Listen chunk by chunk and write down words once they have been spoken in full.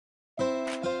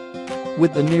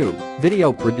With the new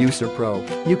Video Producer Pro,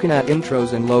 you can add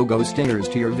intros and logo stingers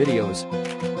to your videos.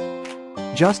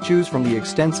 Just choose from the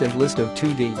extensive list of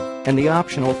 2D and the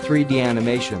optional 3D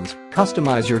animations,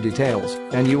 customize your details,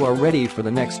 and you are ready for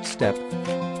the next step.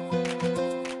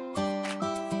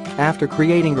 After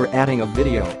creating or adding a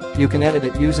video, you can edit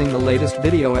it using the latest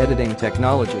video editing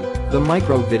technology, the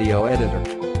Micro Video Editor.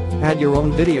 Add your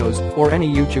own videos or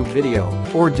any YouTube video,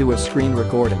 or do a screen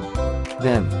recording.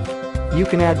 Then, you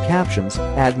can add captions,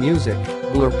 add music,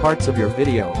 blur parts of your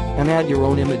video, and add your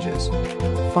own images.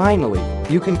 Finally,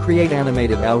 you can create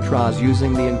animated outros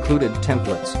using the included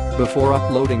templates before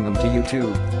uploading them to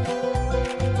YouTube.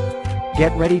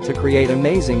 Get ready to create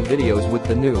amazing videos with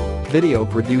the new Video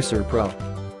Producer Pro.